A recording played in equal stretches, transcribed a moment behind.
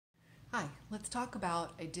Hi, let's talk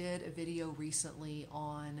about, I did a video recently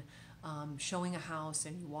on showing a house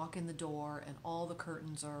and you walk in the door and all the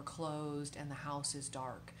curtains are closed and the house is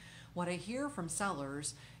dark. What I hear from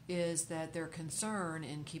sellers is that their concern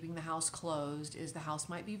in keeping the house closed is the house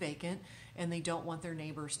might be vacant and they don't want their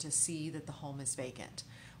neighbors to see that the home is vacant.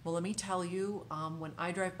 Well, let me tell you, when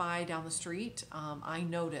I drive by down the street, I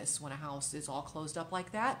notice when a house is all closed up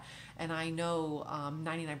like that, and I know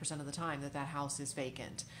 99% of the time that that house is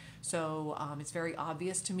vacant. So it's very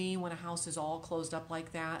obvious to me when a house is all closed up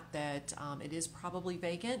like that that it is probably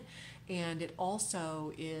vacant, and it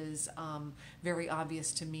also is very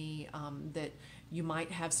obvious to me that you might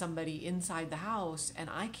have somebody inside the house and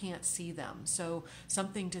I can't see them. So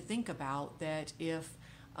something to think about, that if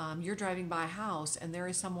you're driving by a house and there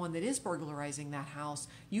is someone that is burglarizing that house,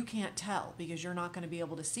 you can't tell because you're not going to be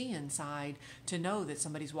able to see inside to know that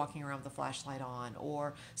somebody's walking around with a flashlight on,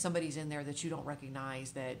 or somebody's in there that you don't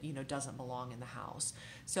recognize that doesn't belong in the house.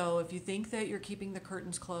 So if you think that you're keeping the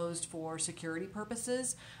curtains closed for security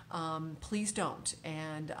purposes, please don't.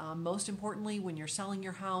 And most importantly, when you're selling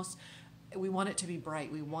your house, we want it to be bright.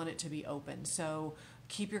 We want it to be open. So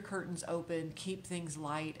keep your curtains open, keep things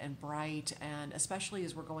light and bright, and especially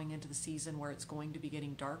as we're going into the season where it's going to be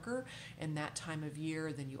getting darker in that time of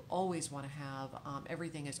year, then you always want to have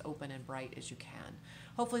everything as open and bright as you can.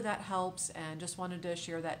 Hopefully that helps, and just wanted to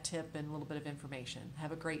share that tip and a little bit of information.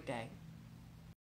 Have a great day.